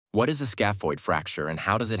What is a scaphoid fracture and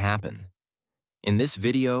how does it happen? In this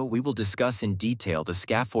video, we will discuss in detail the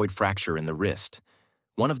scaphoid fracture in the wrist,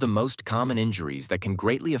 one of the most common injuries that can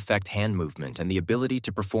greatly affect hand movement and the ability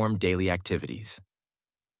to perform daily activities.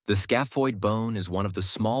 The scaphoid bone is one of the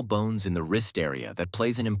small bones in the wrist area that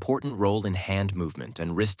plays an important role in hand movement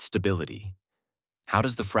and wrist stability. How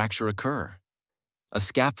does the fracture occur? A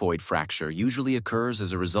scaphoid fracture usually occurs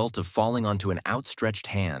as a result of falling onto an outstretched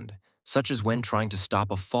hand, such as when trying to stop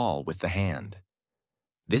a fall with the hand.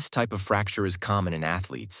 This type of fracture is common in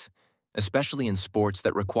athletes, especially in sports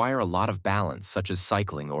that require a lot of balance, such as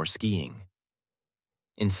cycling or skiing.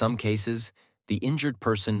 In some cases, the injured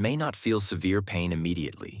person may not feel severe pain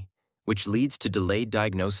immediately, which leads to delayed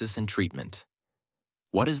diagnosis and treatment.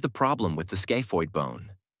 What is the problem with the scaphoid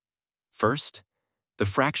bone? First, the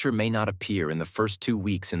fracture may not appear in the first 2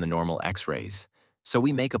 weeks in the normal X-rays, so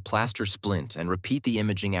we make a plaster splint and repeat the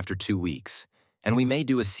imaging after 2 weeks, and we may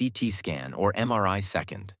do a CT scan or MRI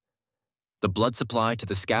second. The blood supply to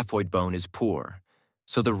the scaphoid bone is poor,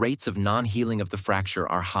 so the rates of non-healing of the fracture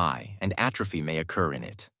are high and atrophy may occur in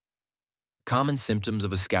it. Common symptoms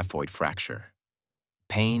of a scaphoid fracture: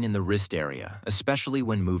 pain in the wrist area, especially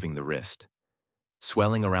when moving the wrist,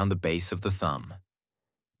 swelling around the base of the thumb,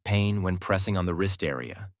 pain when pressing on the wrist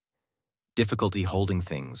area, difficulty holding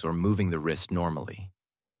things or moving the wrist normally.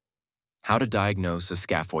 How to diagnose a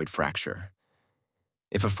scaphoid fracture?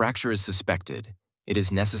 If a fracture is suspected, it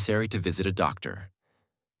is necessary to visit a doctor.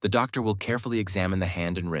 The doctor will carefully examine the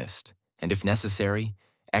hand and wrist, and if necessary,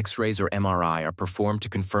 X-rays or MRI are performed to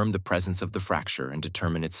confirm the presence of the fracture and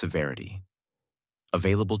determine its severity.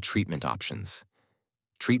 Available treatment options.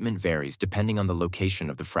 Treatment varies depending on the location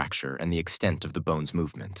of the fracture and the extent of the bone's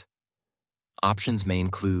movement. Options may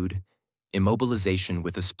include immobilization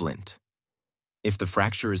with a splint. If the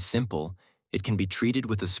fracture is simple, it can be treated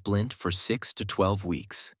with a splint for 6 to 12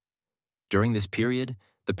 weeks. During this period,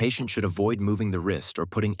 the patient should avoid moving the wrist or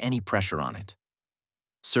putting any pressure on it.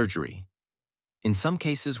 Surgery. In some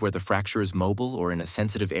cases where the fracture is mobile or in a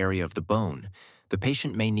sensitive area of the bone, the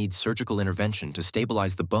patient may need surgical intervention to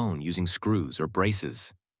stabilize the bone using screws or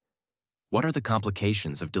braces. What are the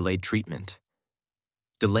complications of delayed treatment?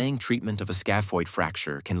 Delaying treatment of a scaphoid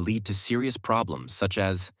fracture can lead to serious problems such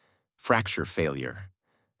as fracture failure.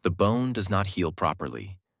 The bone does not heal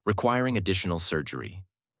properly, requiring additional surgery.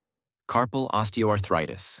 Carpal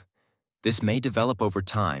osteoarthritis. This may develop over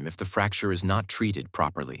time if the fracture is not treated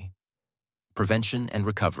properly. Prevention and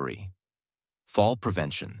recovery. Fall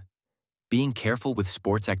prevention. Being careful with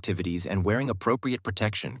sports activities and wearing appropriate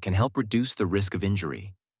protection can help reduce the risk of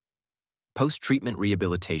injury. Post-treatment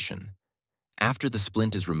rehabilitation. After the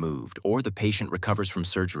splint is removed or the patient recovers from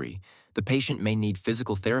surgery, the patient may need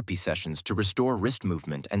physical therapy sessions to restore wrist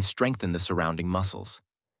movement and strengthen the surrounding muscles.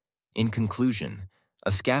 In conclusion,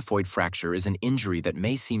 a scaphoid fracture is an injury that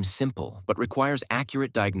may seem simple but requires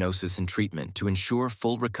accurate diagnosis and treatment to ensure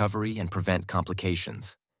full recovery and prevent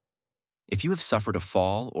complications. If you have suffered a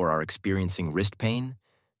fall or are experiencing wrist pain,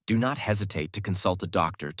 do not hesitate to consult a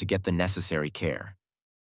doctor to get the necessary care.